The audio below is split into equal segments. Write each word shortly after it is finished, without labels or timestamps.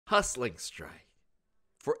Hustling Strike.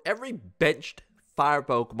 For every benched fire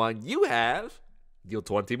Pokemon you have, deal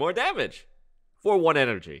 20 more damage for 1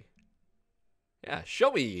 energy. Yeah,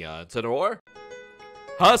 show me, Incineroar.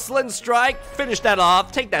 Hustling Strike, finish that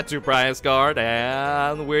off, take that 2 prize card,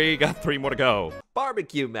 and we got 3 more to go.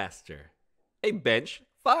 Barbecue Master, a bench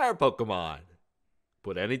fire Pokemon.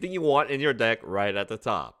 Put anything you want in your deck right at the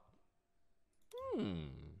top.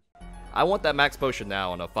 I want that max potion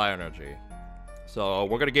now on a fire energy. So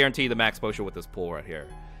we're gonna guarantee the max potion with this pull right here.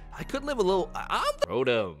 I could live a little.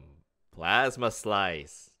 Rotom, Plasma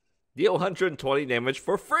Slice. Deal 120 damage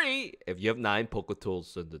for free if you have 9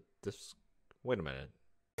 Poketools in the disc. Wait a minute.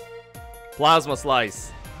 Plasma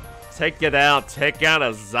Slice. Take it out. Take out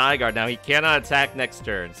a Zygarde. Now he cannot attack next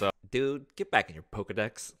turn. So, dude, get back in your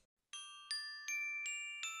Pokedex.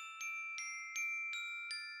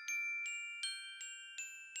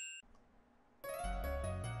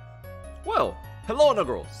 Well, hello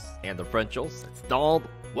Nuggles and the Frenchels. It's Donald.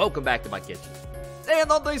 Welcome back to my kitchen. And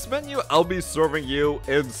on this menu, I'll be serving you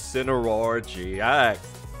Incineroar GX.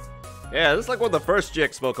 Yeah, this is like one of the first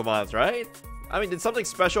GX Pokemons, right? I mean, did something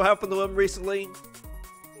special happen to him recently?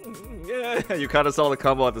 Yeah, you kind of saw the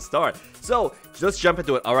combo at the start. So, let's jump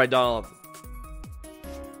into it. Alright, Donald.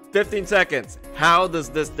 15 seconds. How does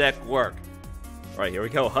this deck work? Alright, here we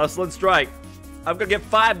go. Hustle and Strike. I'm gonna get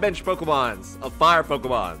 5 bench Pokemons of fire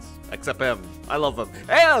Pokemons. Except him. I love them.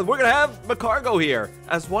 And we're gonna have Magcargo here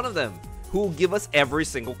as one of them, who will give us every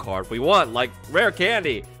single card we want, like Rare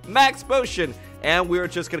Candy, Max Potion, and we're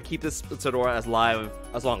just gonna keep this Incineroar as live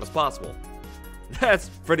as long as possible. That's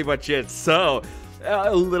pretty much it. So,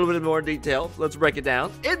 a little bit more detail. Let's break it down.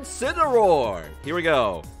 Incineroar! Here we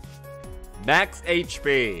go. Max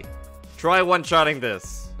HP. Try one-shotting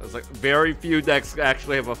this. It's like very few decks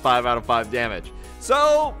actually have a 5 out of 5 damage.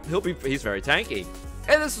 So, he's very tanky.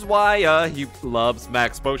 And this is why he loves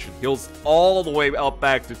Max Potion. Heals all the way up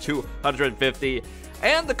back to 250.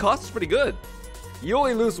 And the cost is pretty good. You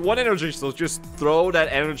only lose 1 energy, so just throw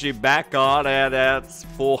that energy back on, and that's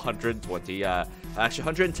full 120. Actually,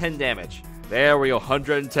 110 damage. There we go,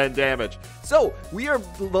 110 damage. So, we are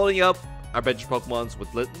loading up our bench Pokemons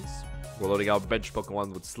with Littens. We're loading up bench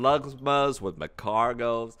Pokemon with Slugmas, with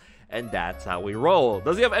Magcargos, and that's how we roll.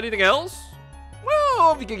 Does he have anything else?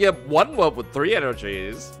 Well, if you can get 1 with 3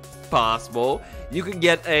 energies, possible. You can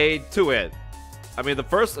get a 2-hit. I mean, the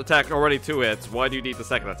first attack already 2 hits. Why do you need the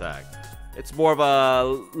second attack? It's more of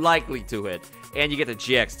a likely 2-hit. And you get the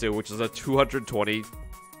GX too, which is a 220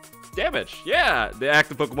 damage. Yeah, the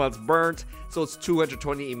active Pokemon's burnt, so it's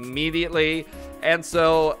 220 immediately. And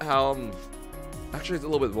so, actually it's a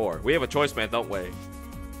little bit more. We have a Choice Man, don't we?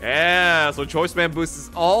 Yeah, so Choice Man boosts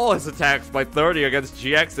all his attacks by 30 against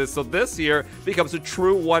GXs, so this here becomes a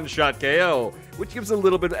true one-shot KO, which gives a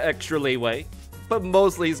little bit of extra leeway, but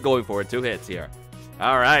mostly he's going for 2 hits here.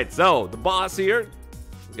 Alright, so the boss here,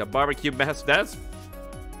 we got Barbecue Master.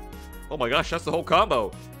 Oh my gosh, that's the whole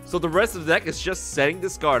combo. So the rest of the deck is just setting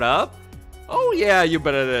this card up? Oh yeah, you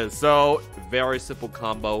bet it is. So, very simple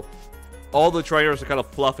combo. All the trainers are kind of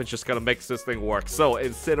fluff and just kind of makes this thing work. So,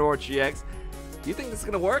 Incineroar GX, do you think this is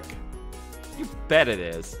gonna work? You bet it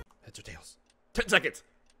is. Heads or tails? 10 seconds.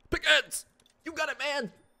 Pick heads. You got it,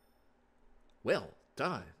 man. Well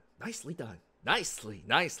done. Nicely done. Nicely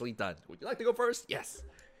done. Would you like to go first? Yes.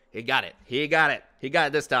 He got it. He got it. He got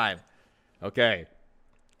it this time. Okay.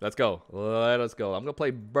 Let's go. Let us go. I'm gonna play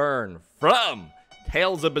Burn from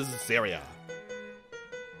Tales of Berseria.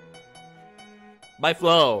 My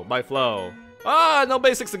flow. Ah, no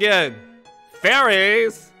basics again.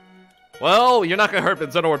 Fairies. Well, you're not gonna hurt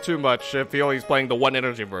Incineroar too much if he only's playing the 1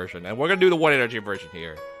 energy version. And we're gonna do the 1 energy version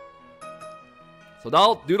here. So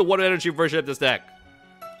now, do the 1 energy version of this deck.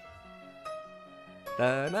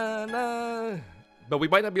 Da-na-na. But we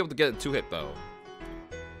might not be able to get a 2-hit though.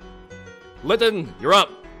 Litten, you're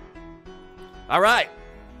up. Alright.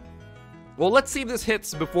 Well, let's see if this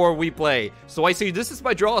hits before we play. So I see this is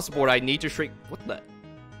my draw support. I need to shrink. What the?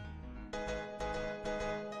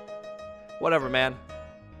 Whatever, man.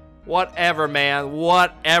 Whatever, man.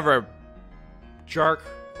 Whatever. Jerk.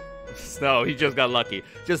 No, he just got lucky.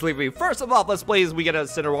 Just leave me. First of all, let's play as we get a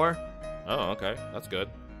Incineroar. Oh, okay. That's good.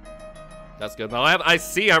 That's good. Now, I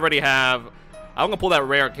see I already have... I'm going to pull that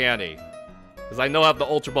Rare Candy. Because I know I have the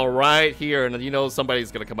Ultra Ball right here, and you know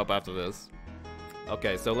somebody's going to come up after this.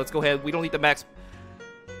 Okay, so let's go ahead. We don't need the max...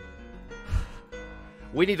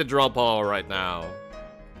 We need to draw ball right now.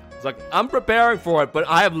 It's like, I'm preparing for it, but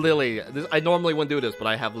I have Lily. I normally wouldn't do this, but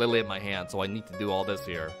I have Lily in my hand, so I need to do all this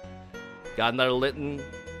here. Got another Litten.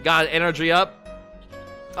 Got energy up.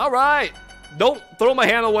 Alright. Don't throw my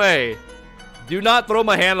hand away. Do not throw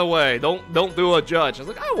my hand away. Don't do a judge. I was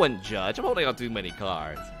like, I wouldn't judge. I'm holding on too many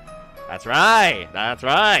cards. That's right. That's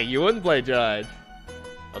right. You wouldn't play judge.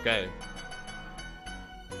 Okay.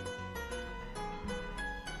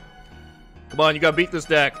 Come on, you gotta beat this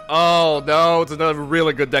deck. Oh, no, it's another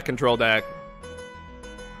really good deck control deck.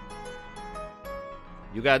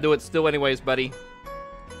 You gotta do it still anyways, buddy.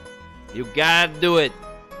 You gotta do it.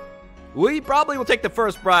 We probably will take the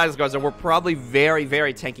first prize, guys, and we're probably very,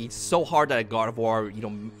 very tanky. It's so hard that a Gardevoir, you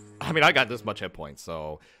know, I mean, I got this much hit points,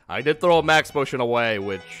 so I did throw a Max Potion away,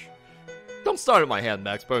 which... Don't start in my hand,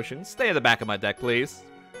 Max Potion. Stay in the back of my deck, please.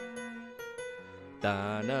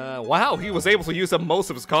 Wow, he was able to use up most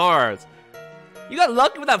of his cards. You got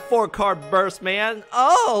lucky with that 4-card burst, man.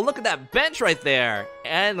 Oh, look at that bench right there.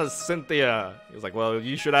 And a Cynthia. He was like, well,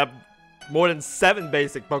 you should have more than 7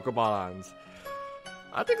 basic Pokemons.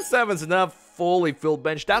 I think 7's enough fully filled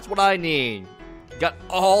bench. That's what I need. Got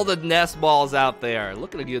all the nest balls out there.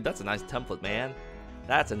 Look at you. That's a nice template, man.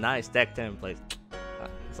 That's a nice deck template.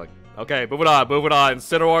 It's like, okay, moving on, moving on.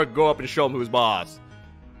 Incineroar, go up and show him who's boss.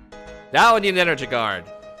 Now I need an energy card.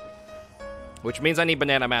 Which means I need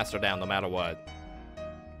Banana Master down no matter what.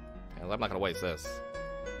 I'm not gonna waste this.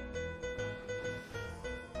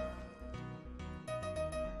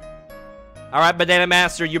 Alright, Banana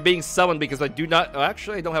Master, you're being summoned because I do not... Oh,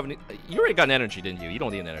 actually, I don't have any... You already got an energy, didn't you? You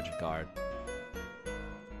don't need an energy card.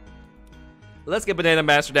 Let's get Banana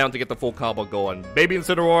Master down to get the full combo going. Baby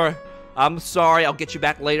Incineroar, I'm sorry. I'll get you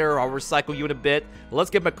back later. I'll recycle you in a bit. Let's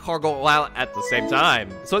get Magcargo out at the same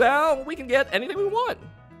time. So now we can get anything we want.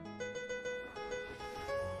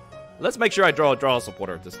 Let's make sure I draw a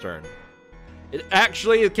supporter this turn.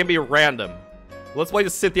 It can be random. Let's play the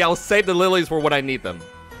Cynthia. I'll save the lilies for when I need them.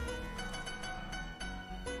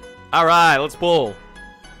 Alright, let's pull.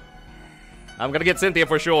 I'm gonna get Cynthia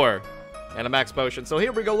for sure. And a Max Potion. So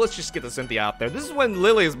here we go. Let's just get the Cynthia out there. This is when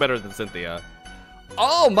Lily is better than Cynthia.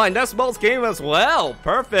 Oh, my Nest Balls came as well.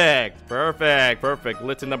 Perfect. Perfect. Perfect.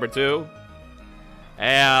 Litten number 2.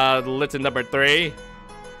 And Litten number 3.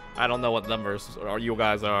 I don't know what numbers you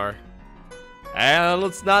guys are. And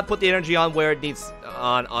let's not put the energy on where it needs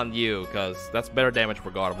on you, because that's better damage for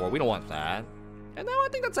Gardevoir. We don't want that. And now I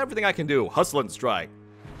think that's everything I can do. Hustle and Strike.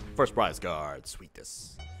 First prize card.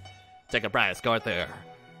 Sweetness. Take a prize card there.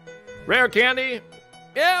 Rare candy.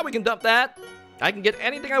 Yeah, we can dump that. I can get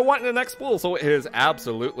anything I want in the next pool, so it is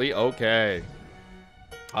absolutely okay.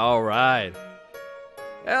 Alright.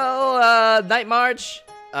 Well, Night March.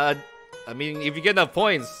 I mean, if you get enough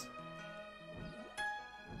points.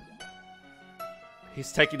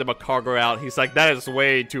 He's taking the Magcargo out. He's like, that is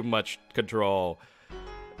way too much control.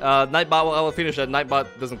 Nightbot, I will finish that. Nightbot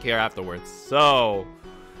doesn't care afterwards. So,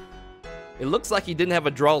 it looks like he didn't have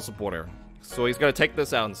a draw supporter. So he's going to take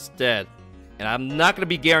this out instead. And I'm not going to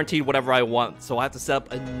be guaranteed whatever I want. So I have to set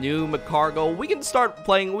up a new Magcargo. We can start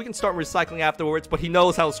playing, we can start recycling afterwards. But he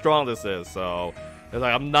knows how strong this is. So, he's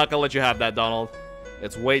like, I'm not going to let you have that, Donald.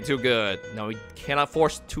 It's way too good. No, we cannot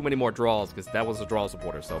force too many more draws because that was a draw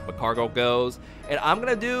supporter. So Magcargo goes. And I'm going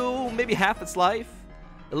to do maybe half its life.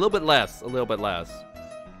 A little bit less. A little bit less.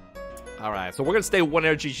 Alright, so we're going to stay 1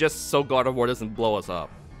 energy just so Gardevoir doesn't blow us up.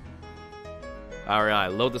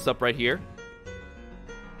 Alright, load this up right here.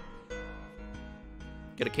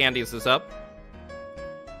 Get a candy this up.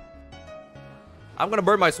 I'm going to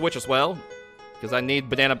burn my switch as well. Because I need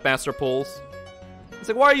Banana Master pulls. It's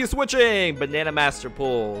like, why are you switching? Banana Master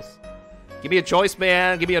pulls. Give me a choice,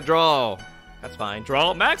 man. Give me a draw. That's fine.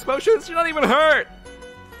 Draw. Max Potions. You're not even hurt.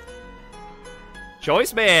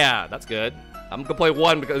 Choice, man. That's good. I'm going to play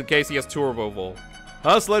 1 because in case he has 2 removal.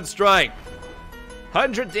 Hustle and Strike.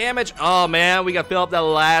 100 damage. Oh, man. We got to fill up that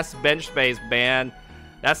last bench space, man.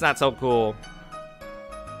 That's not so cool.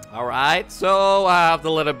 All right. So I have to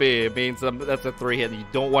let it be. It means that's a 3-hit. You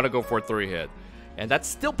don't want to go for a 3-hit. And that's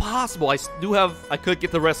still possible. I could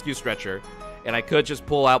get the Rescue Stretcher. And I could just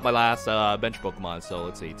pull out my last bench Pokemon. So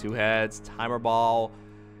let's see. 2 heads, Timer Ball.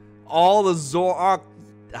 All the Zoroark.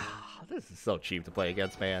 This is so cheap to play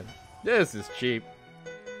against, man. This is cheap.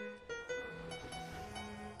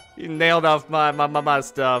 You nailed off my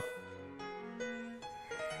stuff.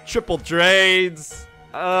 Triple trades.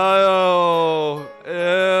 Oh.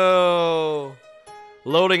 Ew.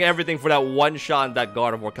 Loading everything for that one shot and that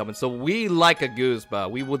Gardevoir coming. So we like a Guzma.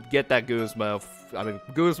 We would get that Guzma. I mean,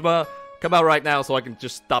 Guzma, come out right now so I can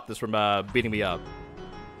just stop this from beating me up.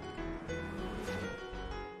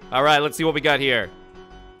 Alright, let's see what we got here.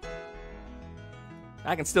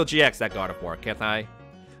 I can still GX that Gardevoir, can't I?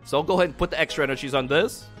 So I'll go ahead and put the extra energies on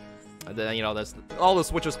this. And then, you know, there's all the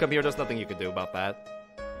switches come here. There's nothing you can do about that.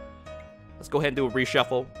 Let's go ahead and do a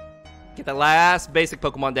reshuffle. Get the last basic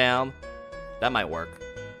Pokemon down. That might work.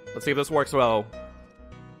 Let's see if this works well.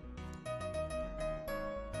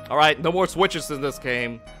 Alright, no more switches in this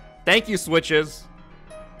game. Thank you, switches.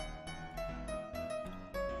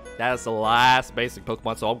 That is the last basic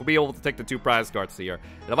Pokemon, so I'll be able to take the 2 prize cards here.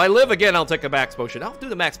 And if I live again, I'll take a max potion. I'll do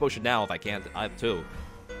the max potion now if I can. I have 2.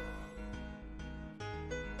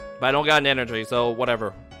 But I don't got an energy, so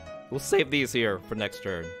whatever. We'll save these here for next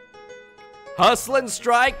turn. Hustlin'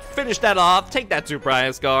 Strike, finish that off, take that 2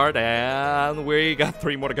 prize card, and we got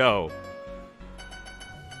 3 more to go.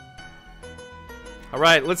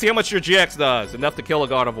 Alright, let's see how much your GX does. Enough to kill a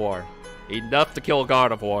Gardevoir. Enough to kill a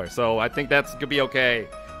Gardevoir, so I think that's gonna be okay.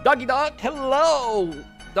 Doggy Dog, hello!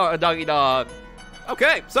 Doggy Dog.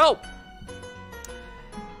 Okay, so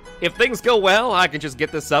if things go well, I can just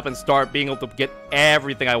get this up and start being able to get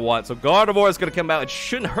everything I want. So Gardevoir is gonna come out. It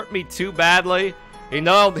shouldn't hurt me too badly. He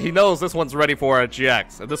knows this one's ready for a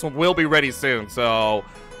GX, and this one will be ready soon. So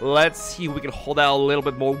let's see if we can hold out a little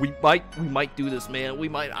bit more. We might do this, man. We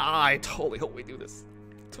might. I totally hope we do this.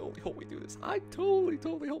 Totally hope we do this. I totally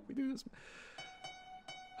hope we do this.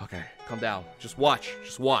 Okay, calm down. Just watch.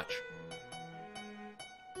 Just watch.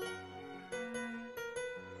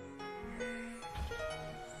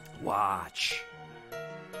 Watch.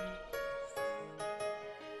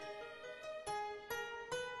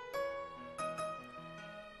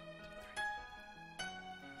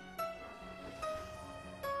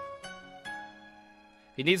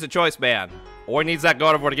 He needs a choice man. Or he needs that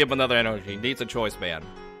Gardevoir to give him another energy. He needs a choice man.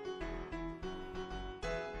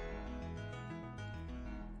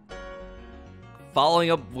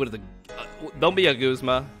 Following up with a... don't be a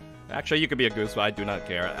Guzma. Actually, you could be a Guzma. I do not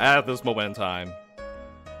care. At this moment in time.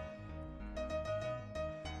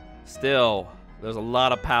 Still, there's a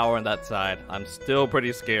lot of power on that side. I'm still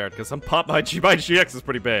pretty scared. Because my GX is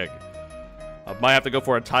pretty big. I might have to go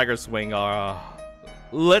for a Tiger Swing or...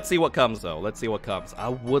 let's see what comes, though. Let's see what comes. I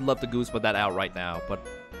would love to Guzma that out right now, but...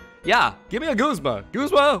 yeah, give me a Guzma.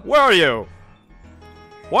 Guzma, where are you?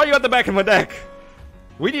 Why are you at the back of my deck?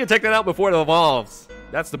 We need to take that out before it evolves.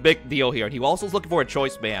 That's the big deal here. And he also is looking for a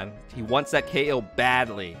choice man. He wants that KO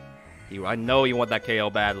badly. I know you want that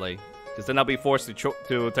KO badly. Because then I'll be forced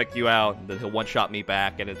to take you out, and then he'll one-shot me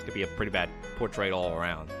back, and it's going to be a pretty bad portrait all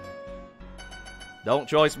around. Don't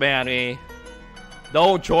choice man me.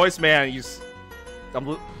 Don't choice man.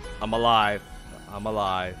 I'm alive. I'm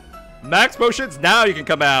alive. Max potions, now you can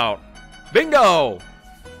come out. Bingo!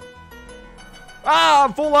 Ah,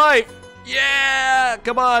 I'm full life. Yeah!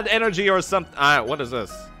 Come on, energy or something. Alright, what is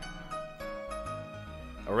this?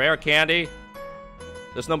 A rare candy?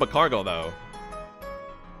 There's no Magcargo, though.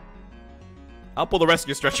 I'll pull the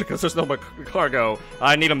rescue stretcher because there's no Magcargo.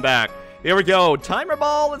 I need him back. Here we go. Timer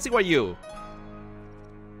ball. Let's see what you.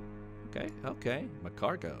 Okay.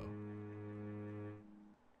 Magcargo.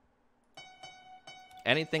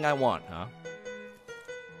 Anything I want, huh?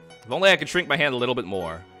 If only I could shrink my hand a little bit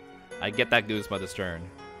more. I'd get that Guzma this turn.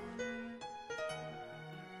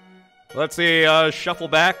 Let's see, shuffle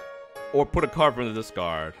back or put a card from the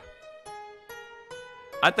discard.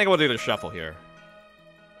 I think we'll do the shuffle here.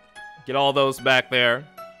 Get all those back there.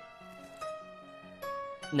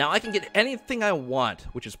 Now I can get anything I want,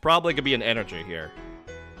 which is probably gonna be an energy here.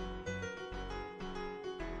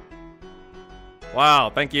 Wow,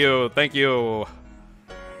 thank you.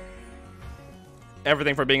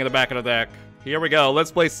 Everything for being in the back of the deck. Here we go.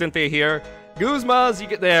 Let's play Cynthia here. Guzmas, you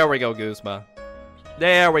get... there we go, Guzma.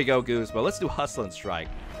 There we go, Guzma. Let's do Hustle and Strike.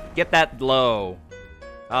 Get that low.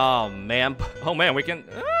 Oh, man. Oh, man, we can...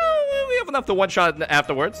 we have enough to one-shot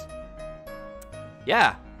afterwards.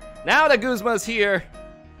 Yeah. Now that Guzma's here...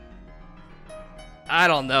 I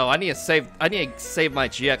don't know. I need to save my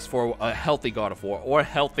GX for a healthy Gardevoir or a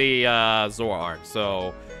healthy Zoroark.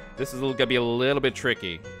 So, this is gonna be a little bit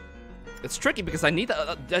tricky. It's tricky because I need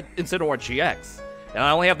the Incineroar GX. And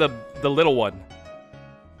I only have the little one.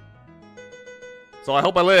 So I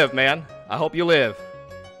hope I live, man. I hope you live.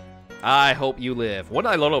 I hope you live. What did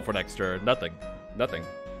I load up for next turn? Nothing.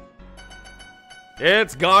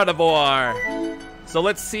 It's Gardevoir. So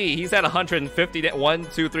let's see. He's at 150. 1,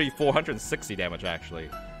 2, 3, 460 damage,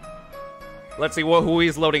 actually. Let's see who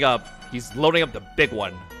he's loading up. He's loading up the big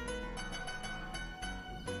one.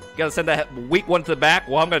 Gotta send that weak one to the back.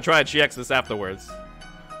 Well, I'm gonna try and GX this afterwards.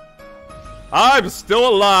 I'm still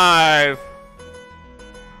alive.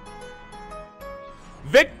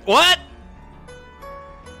 What?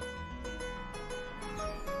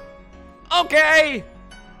 Okay.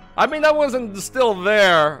 I mean, that wasn't still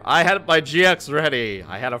there. I had my GX ready.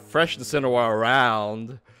 I had a fresh Incineroar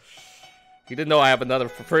around. He didn't know I have another.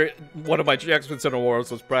 One of my GX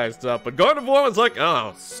Incineroars was priced up. But Gardevoir was like,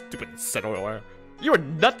 oh, stupid Incineroar. You are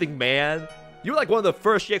nothing, man. You're like one of the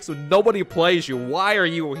first GX who nobody plays you. Why are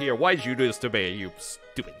you here? Why did you do this to me? You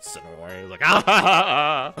stupid Incineroar. He's like,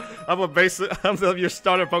 ah, I'm your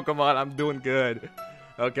starter Pokemon. I'm doing good.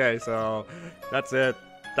 Okay, so that's it.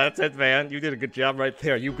 That's it, man. You did a good job right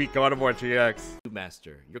there. You beat Gardevoir GX.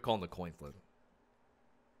 Master, you're calling the coin flip.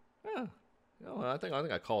 Yeah. No, I think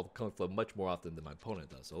I called coin flip much more often than my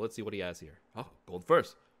opponent does. So let's see what he has here. Oh, gold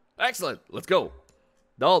first. Excellent. Let's go.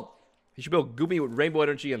 No, he should build Goomy with Rainbow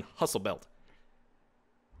Energy and Hustle Belt.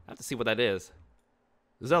 I have to see what that is.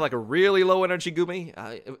 Is that like a really low energy Goomy?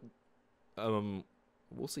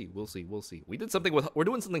 We'll see. We're doing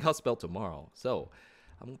something Hustle Belt tomorrow. So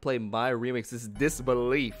I'm gonna play my remix. This is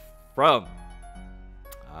Disbelief from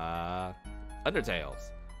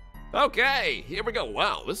Undertales. Okay, here we go.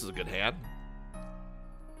 Wow, this is a good hand.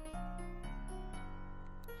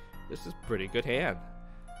 This is pretty good hand.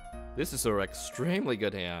 This is an extremely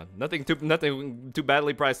good hand. Nothing too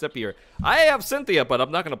badly priced up here. I have Cynthia, but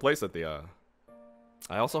I'm not gonna play Cynthia.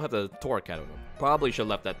 I also have the Torracat. Probably should have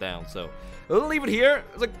left that down. So I'll leave it here.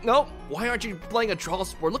 It's like, no. Why aren't you playing a Troll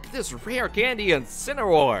Sport? Look at this rare candy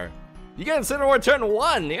Incineroar. You get Incineroar turn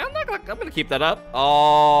 1. Yeah, I'm gonna keep that up.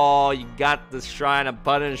 Oh, you got the Shrine of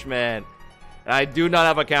Punishment. I do not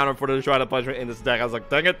have a counter for the Shrine of Punishment in this deck. I was like,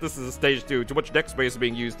 dang it, this is a stage 2. Too much deck space is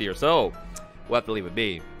being used here. So we'll have to leave it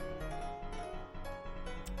be.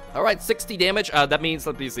 Alright, 60 damage. That means,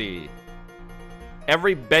 let me see.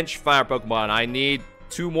 Every bench fire Pokemon, I need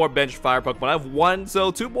 2 more bench fire Pokemon. I have 1,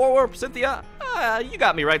 so 2 more, Cynthia. You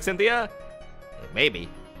got me right, Cynthia. Maybe.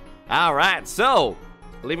 Alright, so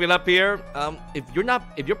leaving it up here.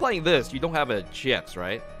 If you're playing this, you don't have a GX,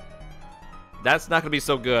 right? That's not gonna be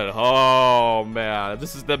so good. Oh man,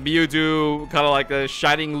 this is the Mewtwo, kind of like the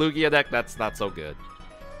Shining Lugia deck. That's not so good.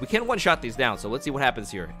 We can one-shot these down, so let's see what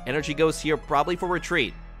happens here. Energy goes here, probably for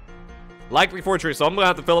retreat. Likely for retreat, so I'm gonna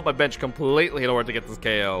have to fill up my bench completely in order to get this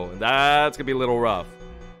KO. And that's gonna be a little rough.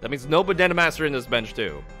 That means no Banana Master in this bench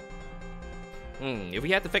too. If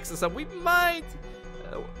we had to fix this up, we might.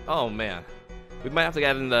 Oh man, we might have to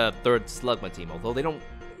get in the 3rd Slugma team. Although they don't.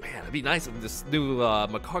 Man, it'd be nice if this new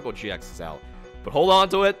Magcargo GX is out. But hold on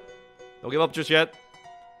to it. Don't give up just yet.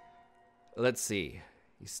 Let's see.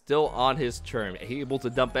 He's still on his turn. Able to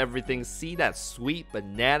dump everything. See that sweet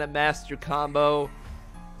Banana Master combo?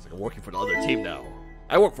 It's like I'm working for the other team now.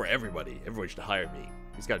 I work for everybody. Everybody should hire me.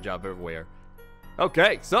 He's got a job everywhere.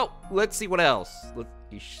 Okay, so let's see what else.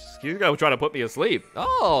 He's gonna try to put me asleep.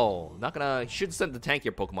 Oh, not gonna. He should send the tankier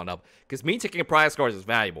Pokemon up. Because me taking a prize card is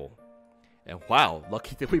valuable. And wow,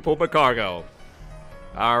 lucky that we pulled Magcargo.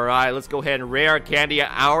 Alright, let's go ahead and rare candy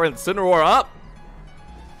our Incineroar up.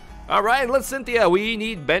 Alright, let's Cynthia. We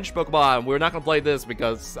need bench Pokemon. We're not going to play this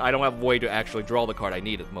because I don't have a way to actually draw the card I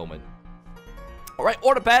need at the moment. Alright,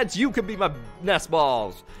 Order Pads, you can be my Nest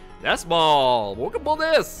Balls. Nest Ball. We're going to pull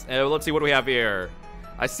this. And let's see what we have here.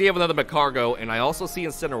 I see I have another Magcargo, and I also see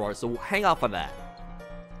Incineroar, so hang off on that.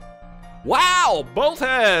 Wow, both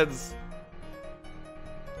heads.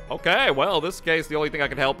 Okay, well, in this case, the only thing I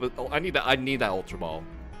can help is... Oh, I need that Ultra Ball.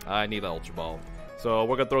 I need that Ultra Ball. So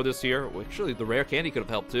we're going to throw this here. Well, actually, the rare candy could have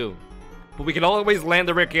helped, too. But we can always land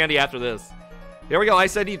the rare candy after this. Here we go. I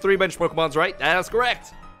said need 3 bench Pokemons, right? That's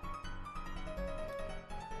correct.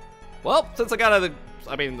 Well, since I got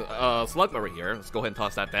Slugma right here, let's go ahead and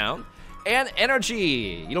toss that down. And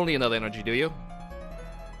energy. You don't need another energy, do you?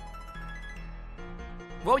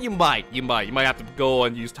 Well, you might. You might have to go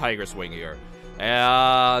and use Tiger Swing here.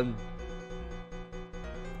 And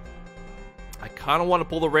I kind of want to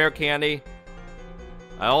pull the rare candy.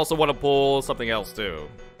 I also want to pull something else too.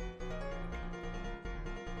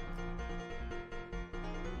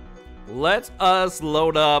 Let us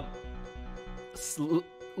load up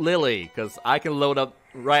Lily, because I can load up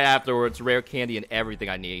right afterwards rare candy and everything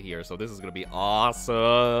I need here. So this is going to be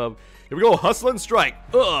awesome. Here we go, Hustle and Strike.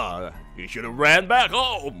 Ugh, you should have ran back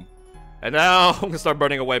home. And now I'm going to start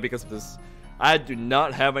burning away because of this. I do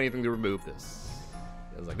not have anything to remove this.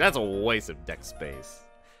 I was like, that's a waste of deck space.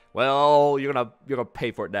 Well, you're gonna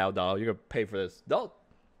pay for it now, doll. You're gonna pay for this. No.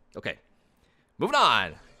 Okay. Moving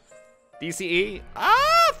on. DCE.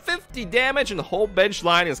 50 damage and the whole bench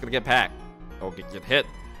line is gonna get packed. Or get hit.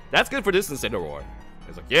 That's good for this Incineroar.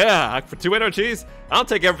 It's like, yeah, for 2 energies, I'll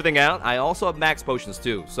take everything out. I also have max potions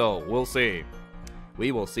too, so we'll see.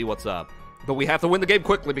 We will see what's up. But we have to win the game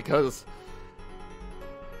quickly because...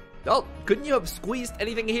 Oh, couldn't you have squeezed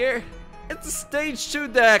anything here? It's a stage 2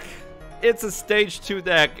 deck. It's a stage 2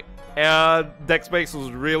 deck. And deck space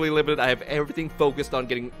was really limited. I have everything focused on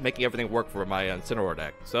making everything work for my Incineroar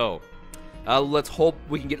deck. So, let's hope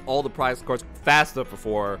we can get all the prize cards fast enough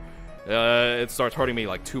before it starts hurting me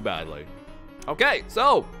like too badly. Okay,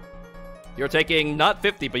 so You're taking not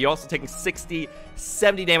 50, but you're also taking 60,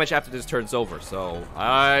 70 damage after this turn's over. So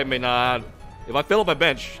I may not... If I fill up my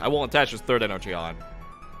bench, I won't attach this third energy on.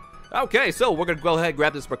 Okay, so we're going to go ahead and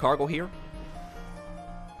grab this Magcargo here.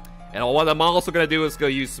 And what I'm also going to do is go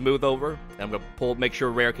use Smooth Over. And I'm going to make sure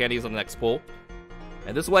Rare Candy is on the next pull.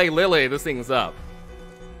 And this way, Lily, this thing's up.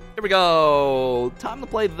 Here we go. Time to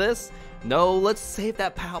play this. No, let's save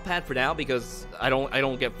that Pal Pad for now because I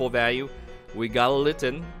don't get full value. We got a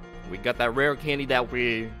Litten. We got that Rare Candy that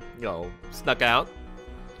we, you know, snuck out.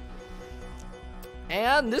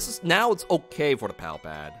 And this is, now it's okay for the Pal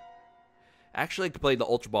Pad. Actually, I could play the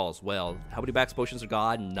Ultra Ball as well. How many Max Potions are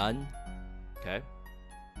gone? None. Okay.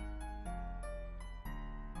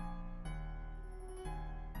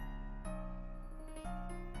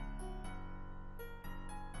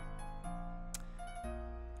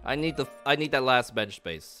 I need that last bench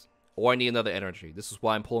space. Or I need another energy. This is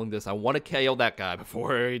why I'm pulling this. I want to KO that guy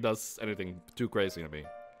before he does anything too crazy to me.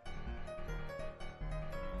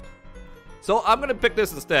 So I'm going to pick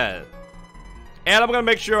this instead. And I'm going to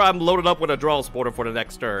make sure I'm loaded up with a draw supporter for the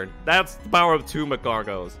next turn. That's the power of 2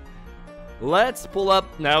 Magcargos. Let's pull up.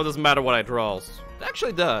 Now it doesn't matter what I draw. It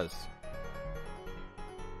actually does.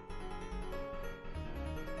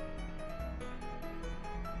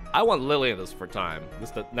 I want Lily in this for time.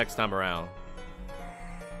 This the next time around.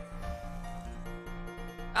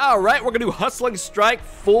 Alright, we're going to do Hustling Strike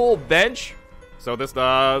full bench. So this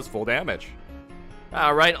does full damage.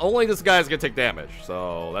 Alright, only this guy's going to take damage.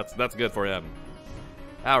 So that's good for him.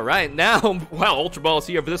 Alright, now, wow, Ultra Ball is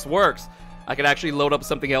here. If this works, I can actually load up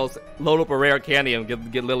something else. Load up a Rare Candy and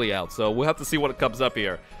get Lily out. So we'll have to see what comes up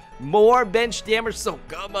here. More bench damage, so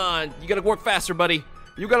come on. You got to work faster, buddy.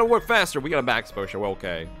 You gotta work faster. We got a max potion. We're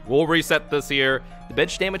okay. We'll reset this here. The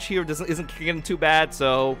bench damage here isn't kicking too bad,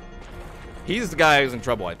 so he's the guy who's in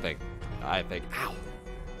trouble, I think. Ow.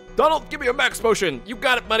 Donald, give me a max potion. You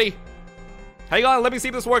got it, buddy. Hang on, let me see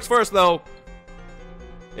if this works first, though.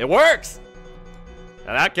 It works. In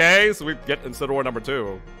that case, we get Incineroar number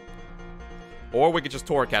 2. Or we could just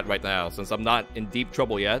Torracat right now, since I'm not in deep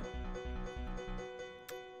trouble yet.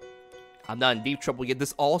 I'm not in deep trouble yet.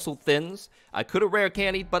 This also thins. I could have Rare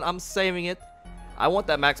Candy, but I'm saving it. I want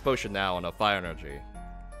that max potion now on a Fire Energy.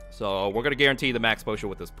 So we're going to guarantee the max potion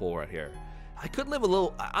with this pull right here. I could live a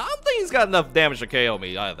little... I don't think he's got enough damage to KO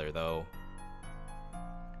me either, though.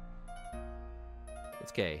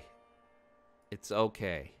 It's okay. It's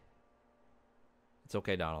okay. It's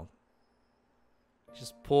okay, Donald.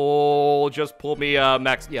 Just pull me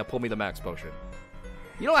max... Yeah, pull me the max potion.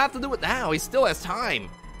 You don't have to do it now. He still has time.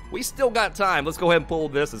 We still got time. Let's go ahead and pull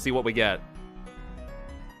this and see what we get.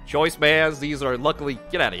 Choice bands. These are luckily...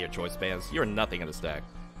 Get out of here, choice bands. You're nothing in this deck.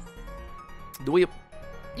 Do we...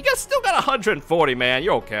 You guys still got 140, man.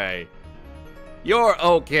 You're okay. You're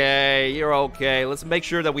okay. You're okay. Let's make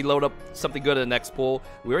sure that we load up something good in the next pull.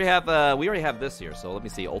 We already have this here. So let me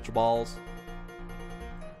see. Ultra Balls.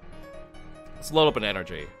 Let's load up an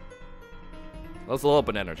energy. Let's load up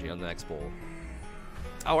an energy on the next pull.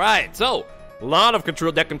 All right. So... A lot of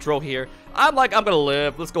control, deck control here. I'm gonna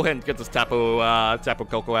live. Let's go ahead and get this Tapu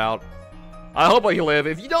Koko out. I hope I can live.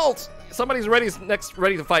 If you don't, somebody's ready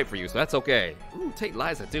to fight for you, so that's okay. Ooh, take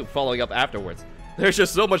Liza too, following up afterwards. There's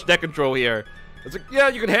just so much deck control here. It's like, yeah,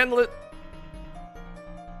 you can handle it.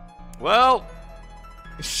 Well,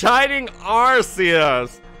 Shining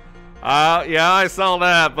Arceus. Yeah, I saw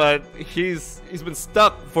that, but he's been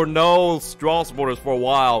stuck for no straw supporters for a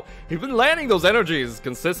while. He's been landing those energies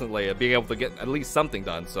consistently and being able to get at least something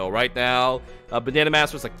done. So right now, Banana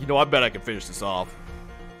Master's like, you know, I bet I can finish this off.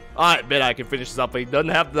 I bet I can finish this off. But he didn't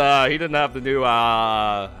have the new.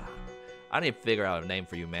 I didn't figure out a name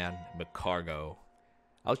for you, man. Magcargo.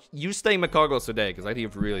 You stay Magcargo today because I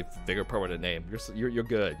need to really figure out a name. You're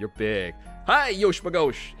good. You're big. Hi, Yosh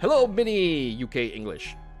Magosh. Hello, Mini UK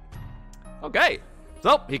English. Okay,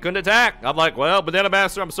 so he couldn't attack. I'm like, well, Banana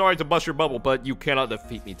Master, I'm sorry to bust your bubble, but you cannot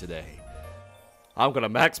defeat me today. I'm gonna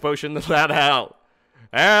max potion that out.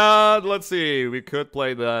 And let's see, we could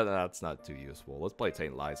play the... That's not too useful. Let's play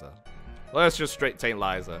Taint Liza. Let's just straight Taint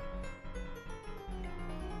Liza.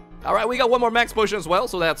 All right, we got one more max potion as well,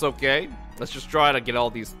 so that's okay. Let's just try to get all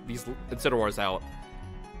these Incineroars out.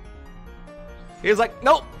 He's like,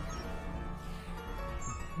 nope.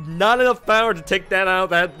 Not enough power to take that out.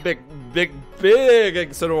 That big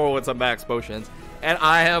Incineroar with some max potions. And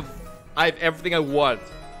I have everything I want.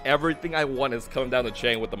 Everything I want is coming down the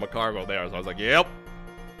chain with the Magcargo there. So I was like, yep.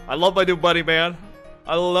 I love my new buddy, man.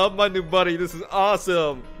 I love my new buddy. This is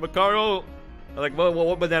awesome. Magcargo. Like,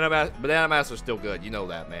 well, Banana Master's still good. You know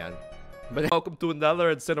that, man. But welcome to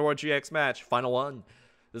another Incineroar GX match. Final one.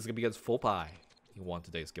 This is going to be against Full Pie. He won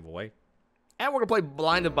today's giveaway. And we're gonna play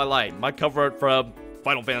Blinded by Light, my cover art from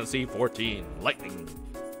Final Fantasy XIV. Lightning.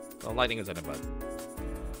 Well, lightning is in it, but.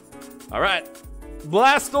 Alright.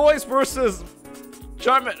 Blastoise versus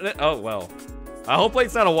Charmander. Oh, well. Hopefully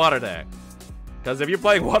it's not a water deck. Because if you're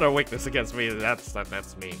playing water weakness against me,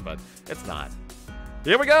 that's me, but it's not.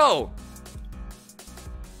 Here we go!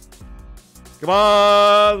 Come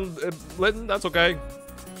on! Linton, that's okay.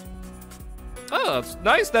 Oh, it's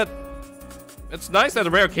nice that the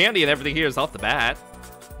rare candy and everything here is off the bat.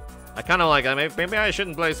 I kind of like, maybe I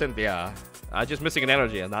shouldn't play Cynthia. I'm just missing an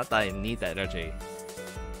energy, and not that I need that energy.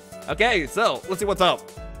 Okay, so, let's see what's up.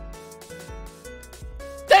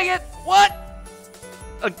 Dang it! What?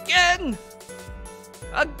 Again?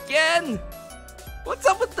 Again? What's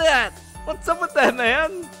up with that? What's up with that,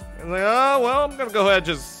 man? I'm like, oh, well, I'm gonna go ahead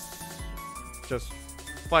and just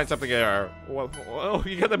find something there. Well,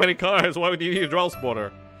 you got that many cards, why would you need a draw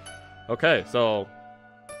spotter? Okay, so,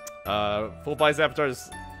 Full Vice Avatar is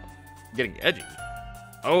getting edgy.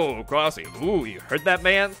 Oh, Crossy. Ooh, you heard that,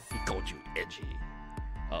 man? He called you edgy.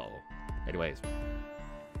 Uh oh. Anyways.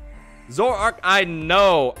 Zoroark, I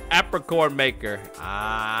know. Apricorn Maker.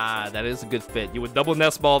 Ah, that is a good fit. You would double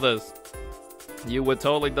nest ball this. You would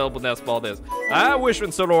totally double nest ball this. I wish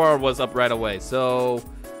Incineroar was up right away. So,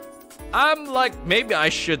 I'm like, maybe I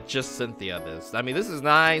should just Cynthia this. I mean, this is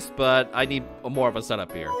nice, but I need more of a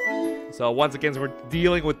setup here. So, once again, we're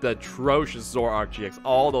dealing with the atrocious Zoroark GX.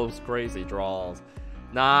 All those crazy draws.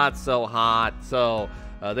 Not so hot. So,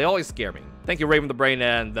 they always scare me. Thank you, Raven the Brain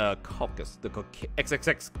and the Caucus, the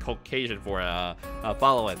XXX Caucasian for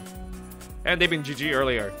following. And they've been GG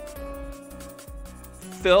earlier.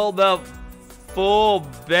 Fill the full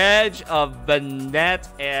bench of Banette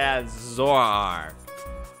and Zoroark.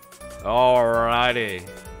 Alrighty.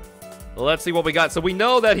 Let's see what we got. So we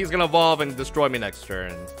know that he's going to evolve and destroy me next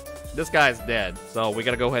turn. This guy's dead. So we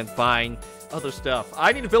got to go ahead and find other stuff.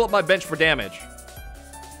 I need to fill up my bench for damage.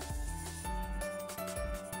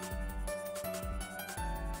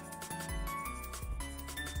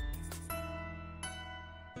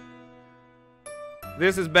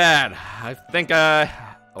 This is bad. I think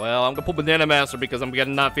well, I'm gonna pull Banana Master because I'm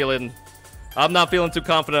not feeling too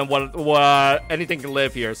confident what anything can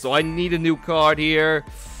live here. So I need a new card here.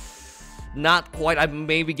 Not quite. I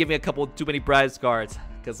maybe give me a couple too many prize cards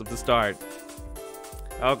because of the start.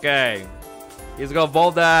 Okay, he's gonna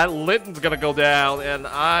evolve that. Linton's gonna go down, and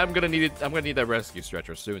I'm gonna need that rescue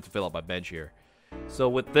stretcher soon to fill up my bench here. So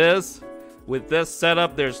with this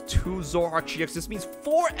setup, there's 2 Zoroark GX. This means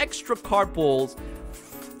 4 extra card pulls,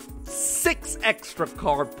 6 extra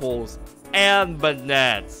card pulls, and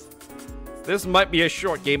Banettes. This might be a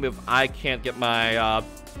short game if I can't get my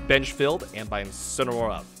bench filled and my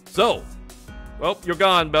Incineroar up. So, well, you're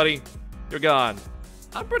gone, buddy. You're gone.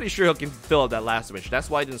 I'm pretty sure he can fill up that last bench. That's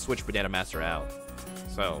why I didn't switch Banana Master out.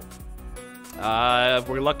 So, if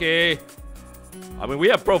we're lucky, I mean, we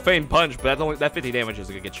have Profane Punch, but that 50 damage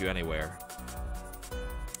isn't gonna get you anywhere.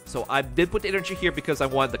 So I did put the energy here because I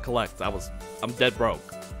wanted to collect. I'm dead broke.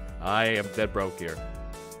 I am dead broke here.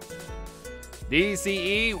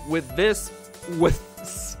 DCE with this,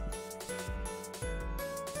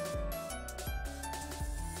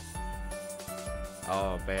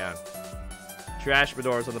 oh man. Trash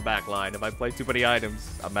Fedora's on the back line. If I play too many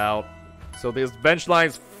items, I'm out. So this bench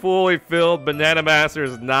line's fully filled. Banana Master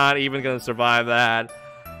is not even gonna survive that.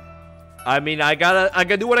 I mean, I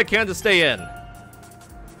gotta do what I can to stay in.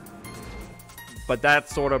 But that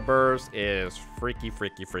sort of burst is freaky,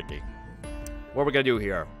 freaky, freaky. What are we gonna do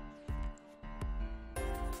here?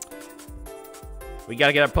 We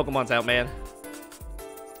gotta get our Pokemons out, man.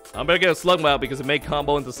 I'm gonna get a Slugma out because it may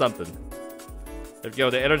combo into something. There we go.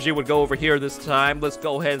 The energy would go over here this time. Let's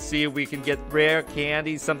go ahead and see if we can get rare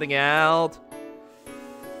candy, something out.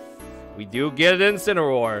 We do get an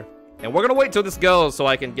Incineroar. And we're gonna wait till this goes so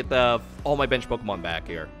I can get all my bench Pokemon back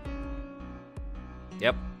here.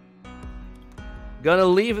 Yep. Gonna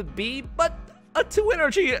leave it be, but a 1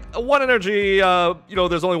 energy, you know,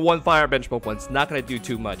 there's only 1 fire bench Pokemon. It's not gonna do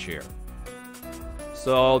too much here.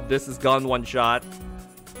 So this is gone 1 shot.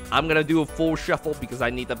 I'm gonna do a full shuffle because I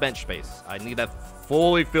need the bench space. I need that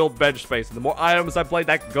fully filled bench space. And the more items I play,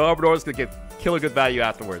 that Gardevoir is gonna get killer good value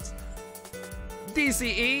afterwards.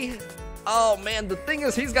 DCE. Oh man, the thing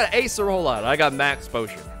is, he's got Ace Rollout. I got Max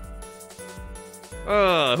Potion.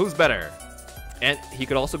 Who's better? And he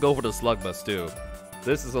could also go for the Slugmas too.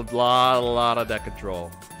 This is a lot of deck control.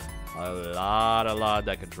 A lot of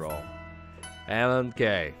deck control.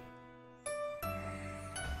 Okay.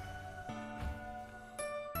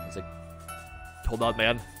 It's like, hold on,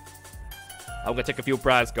 man. I'm gonna take a few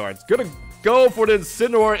prize cards. Gonna go for the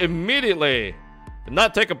Incineroar immediately. Did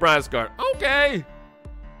not take a prize card. Okay.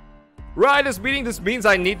 Right, this means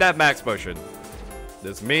I need that max potion.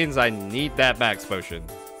 This means I need that max potion.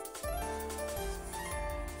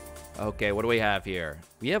 Okay, what do we have here?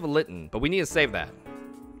 We have a Litten, but we need to save that.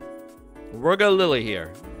 We're gonna Lily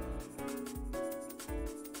here.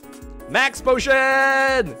 Max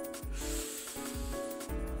potion!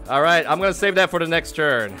 Alright, I'm gonna save that for the next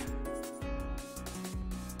turn.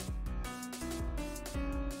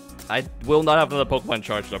 I will not have another Pokemon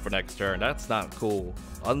charged up for next turn. That's not cool.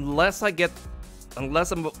 Unless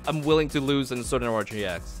I'm willing to lose Incineroar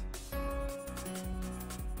GX.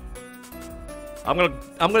 I'm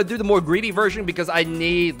gonna do the more greedy version because I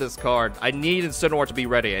need this card. I need Incineroar to be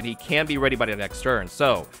ready, and he can be ready by the next turn.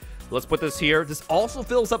 So let's put this here. This also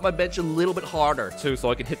fills up my bench a little bit harder too, so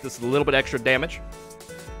I can hit this a little bit extra damage.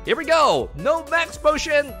 Here we go. No max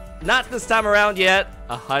potion. Not this time around yet.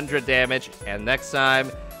 100 damage, and next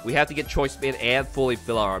time we have to get choice spin and fully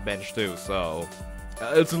fill out our bench too. So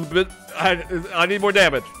it's a little bit. I need more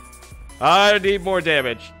damage. I need more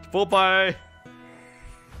damage. Full buy.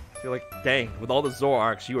 I feel like, dang, with all the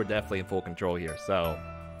Zoroarks, you are definitely in full control here. So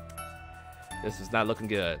this is not looking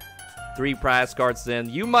good. 3 prize cards in.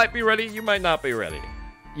 You might be ready. You might not be ready.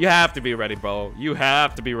 You have to be ready, bro. You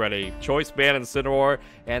have to be ready. Choice Band and Incineroar,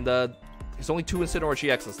 and there's only 2 Incineroar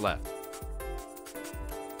GXs left.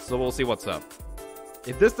 So we'll see what's up.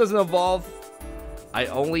 If this doesn't evolve, I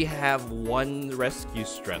only have 1 rescue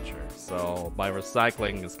stretcher, so my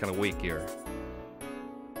recycling is kind of weak here.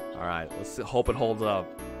 All right, let's hope it holds up.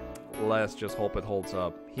 Let's just hope it holds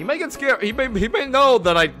up. He may get scared. He may know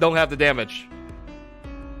that I don't have the damage.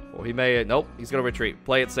 Or he may. Nope. He's gonna retreat.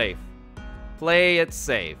 Play it safe. Play it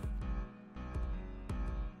safe.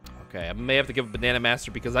 Okay, I may have to give a Banana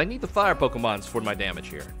Master because I need the fire Pokemons for my damage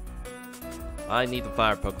here. I need the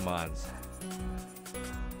fire Pokemons.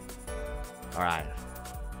 Alright.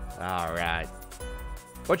 Alright.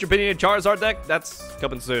 What's your opinion of Charizard deck? That's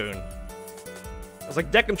coming soon. I was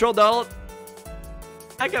like, deck control, doll.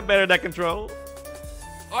 I got better deck control.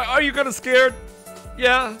 Are you gonna scared?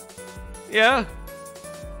 Yeah. Yeah.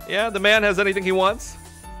 Yeah, the man has anything he wants.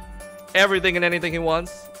 Everything and anything he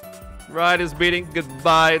wants. Ride is beating.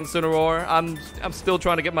 Goodbye, Incineroar. I'm still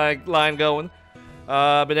trying to get my line going.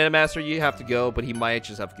 Banana Master, you have to go, but he might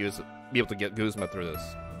just have to be able to get Guzma through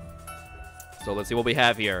this. So let's see what we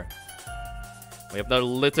have here. We have another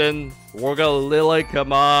Litten. We're gonna Lily.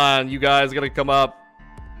 Come on, you guys are gonna come up.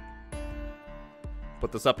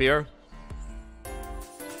 Put this up here.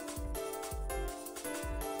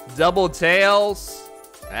 Double tails.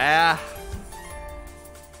 Ah.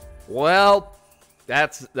 Well,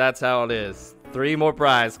 that's how it is. 3 more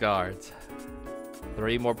prize cards.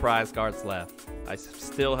 3 more prize cards left. I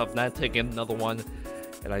still have not taken another one,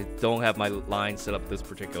 and I don't have my line set up this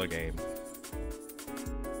particular game.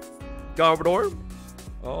 Gardevoir.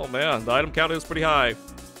 Oh man, the item count is pretty high.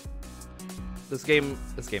 This game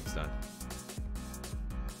is done.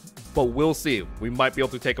 But we'll see. We might be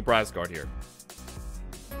able to take a prize card here.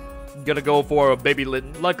 Gonna go for a Baby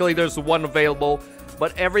Litten. Luckily, there's 1 available.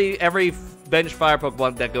 But every bench fire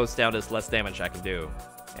Pokemon that goes down is less damage I can do.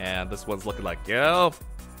 And this one's looking like, yo,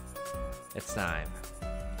 it's time.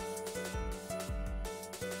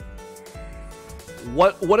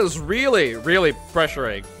 What is really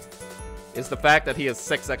pressuring is the fact that he has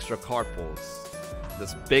 6 extra card pulls.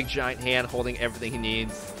 This big giant hand holding everything he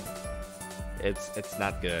needs. It's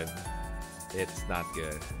not good. It's not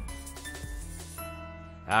good.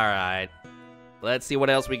 Alright. Let's see what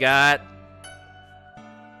else we got.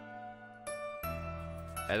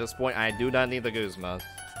 At this point, I do not need the Guzmas.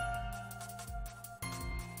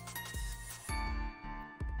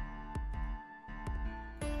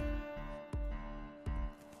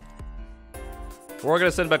 We're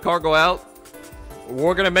gonna send Magcargo out.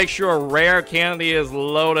 We're gonna make sure a rare candy is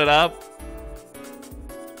loaded up.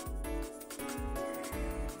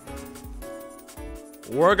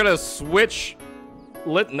 We're gonna switch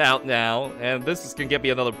Litten out now, and this is gonna get me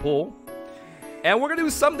another pull. And we're gonna do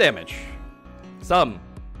some damage. Some.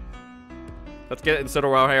 Let's get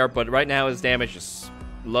Incineroar here, but right now his damage is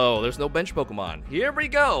low. There's no bench Pokemon. Here we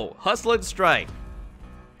go. Hustle and Strike.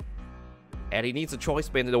 And he needs a choice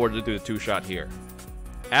band in order to do the 2-shot here.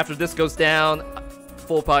 After this goes down,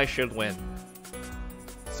 full pie should win.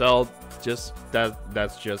 So,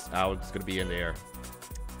 that's just how it's gonna be in there.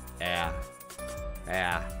 Yeah.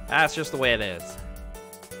 That's just the way it is.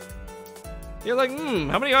 You're like,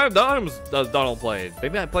 how many items does Donald play?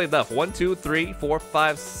 Maybe I played enough. 1, 2, 3, 4,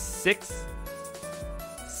 5, 6,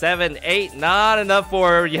 7, 8. Not enough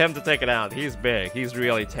for him to take it out. He's big. He's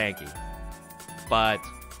really tanky. But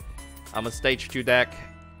I'm a stage 2 deck.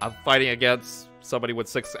 I'm fighting against somebody with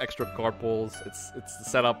 6 extra card pulls. It's the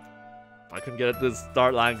setup. I couldn't get this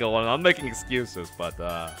start line going. I'm making excuses, but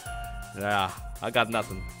yeah, I got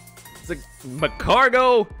nothing. It's like,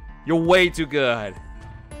 Magcargo, you're way too good.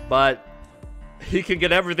 But he can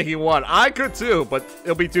get everything he wants. I could too, but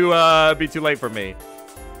it'll be too late for me.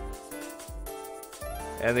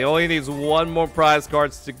 And he only needs 1 more prize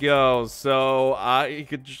cards to go, so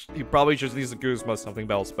he probably just needs a Guzma,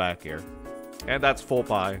 something else back here. And that's full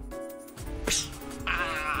pie.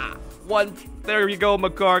 There you go,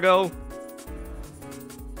 Magcargo.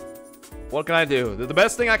 What can I do? The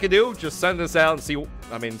best thing I can do, just send this out and see.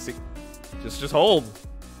 I mean, just hold.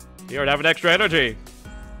 Here, have an extra energy.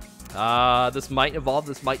 This might evolve,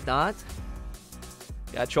 this might not.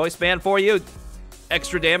 Got a choice band for you.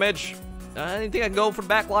 Extra damage. Anything I can go for the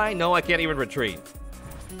back line? No, I can't even retreat.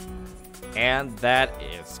 And that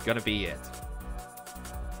is gonna be it.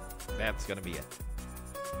 That's gonna be it.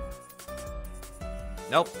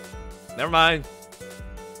 Nope. Never mind.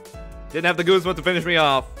 Didn't have the Guzma to finish me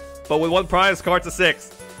off. But with 1 prize card to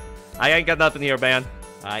 6. I ain't got nothing here, man.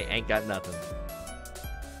 I ain't got nothing.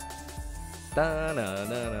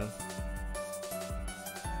 Da-na-na-na.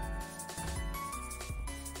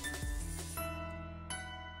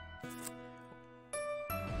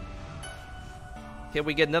 Can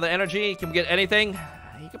we get another energy? Can we get anything?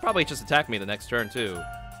 He could probably just attack me the next turn, too.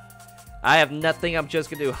 I have nothing. I'm just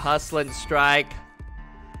gonna do Hustle and Strike.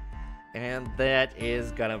 And that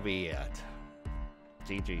is gonna be it.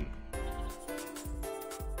 GG.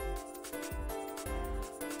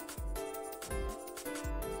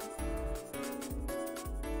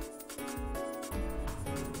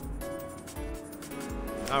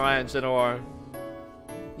 Alright, Incineroar.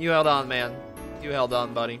 You held on, man. You held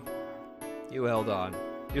on, buddy. You held on.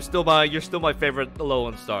 You're still my favorite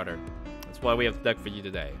Alolan starter. That's why we have the deck for you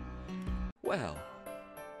today. Well,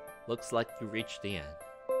 looks like you reached the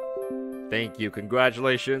end. Thank you,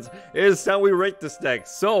 congratulations. It's time we rate this deck.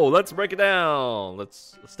 So let's break it down.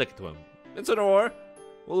 Let's stick it to him. Incineroar,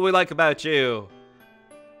 what do we like about you?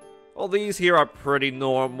 Well, these here are pretty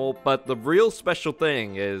normal, but the real special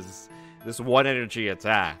thing is this 1 energy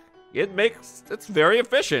attack. It's very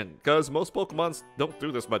efficient, because most Pokemons don't do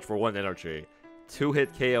this much for 1 energy.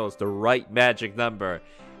 2-hit KO is the right magic number.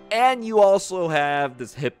 And you also have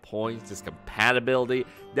this hit points, this compatibility.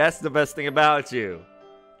 That's the best thing about you.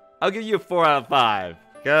 I'll give you a 4 out of 5,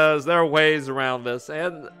 because there are ways around this.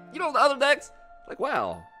 And, you know, the other decks, like,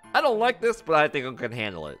 wow, I don't like this, but I think I can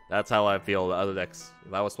handle it. That's how I feel the other decks.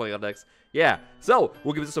 If I was playing other decks, yeah. So,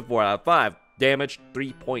 we'll give this a 4 out of 5. Damage,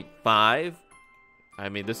 3.5. I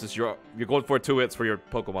mean, this is you're going for 2 hits for your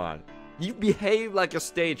Pokemon. You behave like a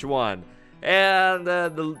stage 1. And,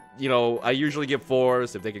 you know, I usually give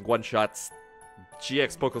 4s if they can one-shot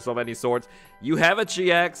GX Pokemon of any sorts. You have a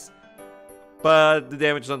GX, but the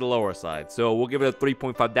damage is on the lower side. So we'll give it a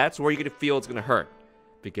 3.5. That's where you're going to feel it's going to hurt.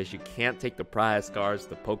 Because you can't take the prize cards,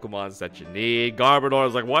 the Pokemons that you need. Gardevoir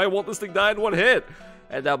is like, why won't this thing die in 1 hit?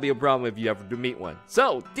 And that'll be a problem if you ever do meet one.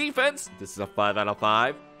 So, defense, this is a 5 out of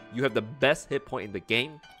 5. You have the best hit point in the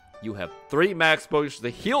game. You have 3 max potions to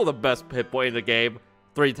heal the best hit point in the game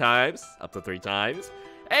 3 times, up to 3 times.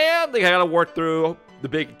 And they gotta work through the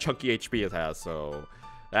big chunky HP it has. So,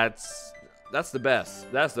 that's the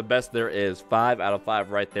best. That's the best there is. 5 out of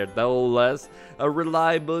 5 right there. No less.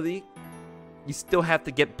 Reliability. You still have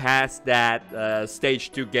to get past that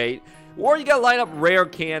stage 2 gate. Or you gotta line up rare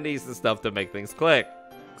candies and stuff to make things click.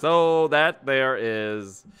 So that there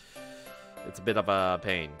is, it's a bit of a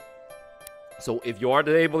pain. So if you aren't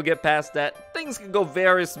able to get past that, things can go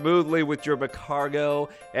very smoothly with your Magcargo,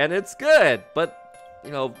 and it's good. But, you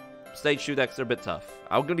know, stage 2 decks are a bit tough.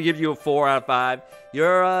 I'm gonna give you a 4 out of 5.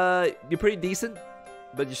 You're pretty decent,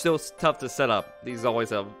 but you're still tough to set up. These always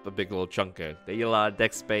have a big little chunker. They eat a lot of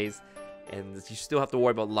deck space. And you still have to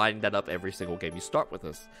worry about lining that up every single game you start with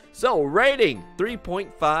us. So, rating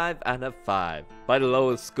 3.5 out of 5. By the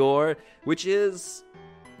lowest score, which is,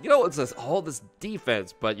 you know, it's all this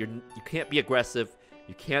defense, but you can't be aggressive.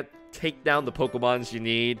 You can't take down the Pokemons you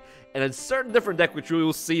need. And a certain different deck, which we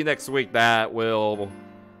will see next week, that will,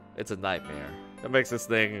 it's a nightmare. That makes this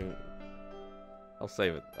thing, I'll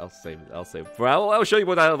save it. Well, I'll show you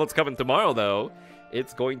what's coming tomorrow, though.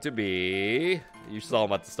 It's going to be, you saw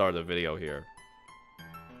them at the start of the video here.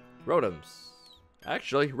 Rotoms.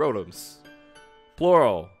 Actually, Rotoms.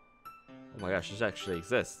 Plural. Oh my gosh, this actually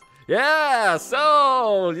exists. Yeah,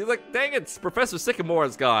 so, you're like, dang it, Professor Sycamore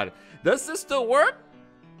is gone. Does this still work?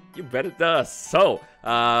 You bet it does. So,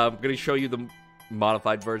 I'm going to show you the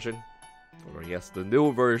modified version. Or yes, the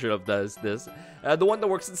new version of this. The one that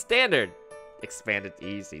works in standard. Expanded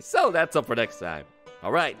easy. So, that's up for next time.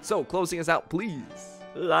 Alright, so closing us out, please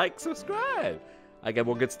like, subscribe. I get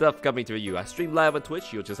more good stuff coming to you. I stream live on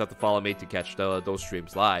Twitch. You'll just have to follow me to catch those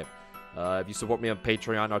streams live. If you support me on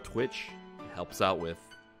Patreon or Twitch, it helps out with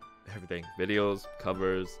everything. Videos,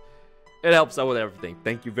 covers. It helps out with everything.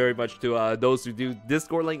 Thank you very much to those who do.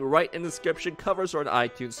 Discord link right in the description. Covers are on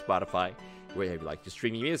iTunes, Spotify, wherever you like to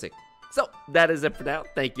stream your music. So, that is it for now.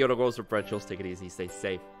 Thank you, Girls for Frenchels. Take it easy. Stay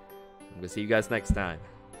safe. I'm going to see you guys next time.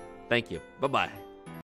 Thank you. Bye-bye.